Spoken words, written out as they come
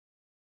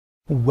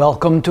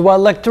Welcome to our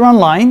lecture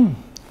online.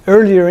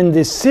 Earlier in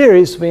this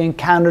series we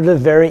encountered a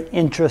very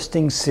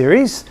interesting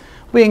series.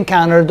 We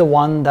encountered the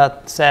one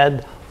that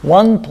said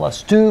 1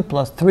 plus 2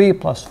 plus 3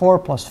 plus 4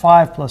 plus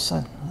 5 plus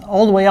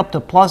all the way up to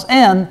plus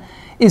n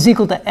is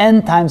equal to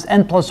n times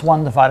n plus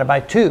 1 divided by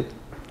 2.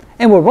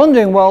 And we're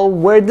wondering, well,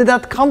 where did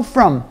that come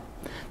from?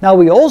 Now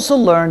we also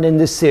learned in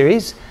this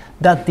series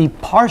that the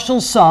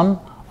partial sum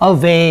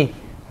of a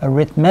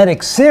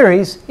arithmetic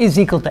series is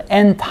equal to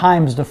n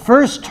times the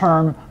first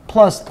term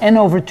plus n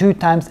over 2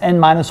 times n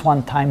minus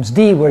 1 times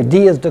d, where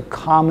d is the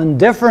common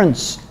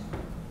difference.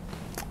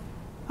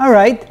 All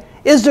right,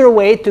 is there a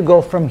way to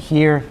go from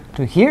here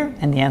to here?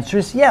 And the answer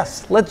is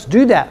yes. Let's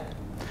do that.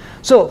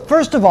 So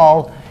first of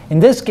all, in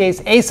this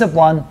case, a sub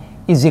 1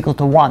 is equal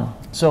to 1.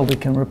 So we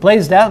can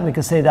replace that. We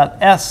can say that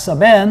s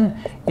sub n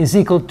is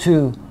equal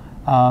to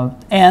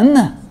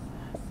n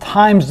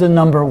times the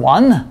number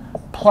 1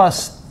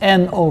 plus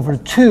n over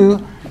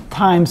 2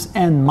 times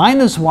n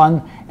minus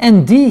 1,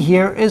 and d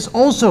here is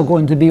also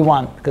going to be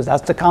 1 because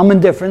that's the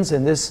common difference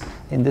in this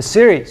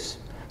series.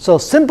 So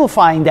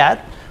simplifying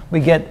that,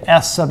 we get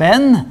s sub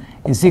n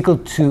is equal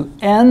to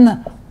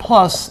n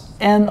plus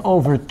n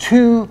over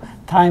 2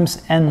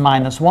 times n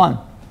minus 1.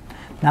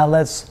 Now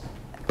let's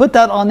put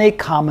that on a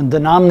common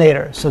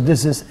denominator. So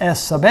this is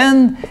s sub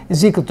n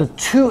is equal to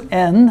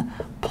 2n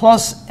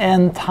plus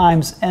n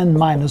times n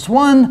minus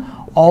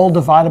 1, all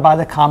divided by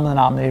the common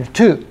denominator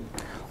 2.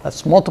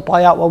 Let's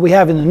multiply out what we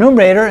have in the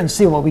numerator and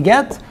see what we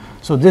get.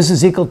 So this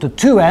is equal to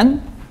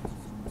 2n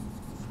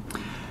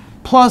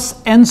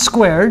plus n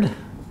squared,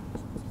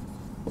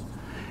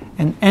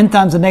 and n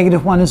times the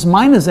negative 1 is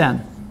minus n,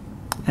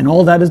 and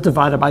all that is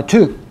divided by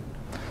 2.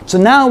 So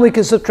now we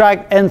can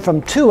subtract n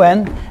from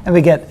 2n, and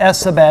we get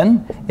s sub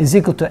n is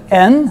equal to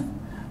n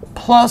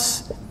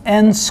plus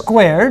n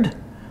squared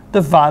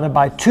divided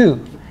by 2.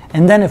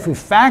 And then if we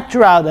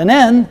factor out an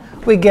n,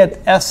 we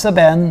get s sub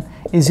n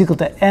is equal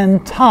to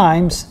n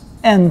times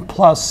n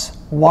plus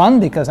 1,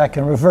 because I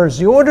can reverse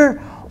the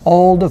order,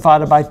 all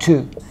divided by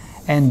 2.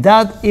 And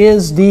that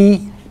is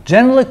the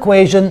general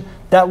equation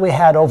that we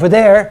had over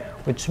there,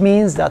 which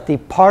means that the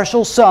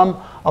partial sum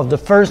of the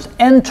first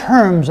n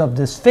terms of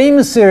this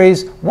famous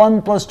series,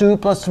 1 plus 2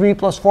 plus 3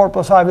 plus 4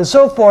 plus 5 and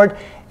so forth,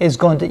 is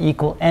going to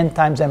equal n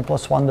times n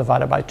plus 1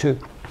 divided by 2.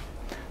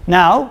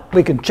 Now,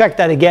 we can check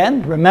that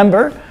again.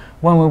 Remember,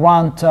 when we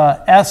want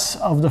s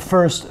of the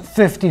first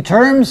 50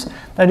 terms,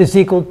 that is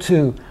equal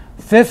to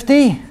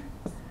 50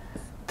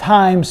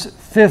 times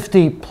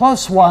 50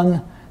 plus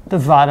 1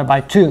 divided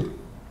by 2.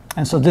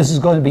 And so this is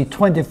going to be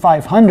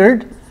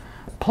 2500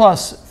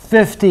 plus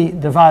 50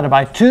 divided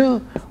by 2,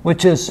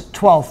 which is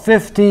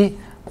 1250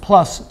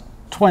 plus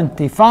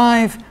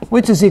 25,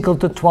 which is equal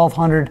to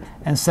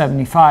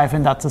 1275.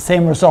 And that's the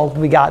same result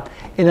we got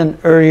in an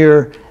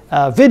earlier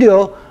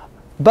video,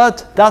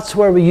 but that's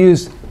where we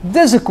use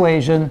this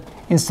equation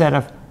instead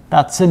of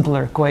that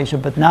simpler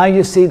equation. But now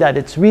you see that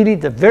it's really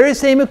the very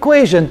same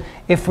equation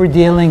if we're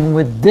dealing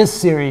with this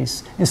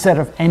series instead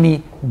of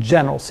any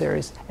general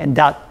series. And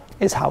that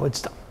is how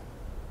it's done.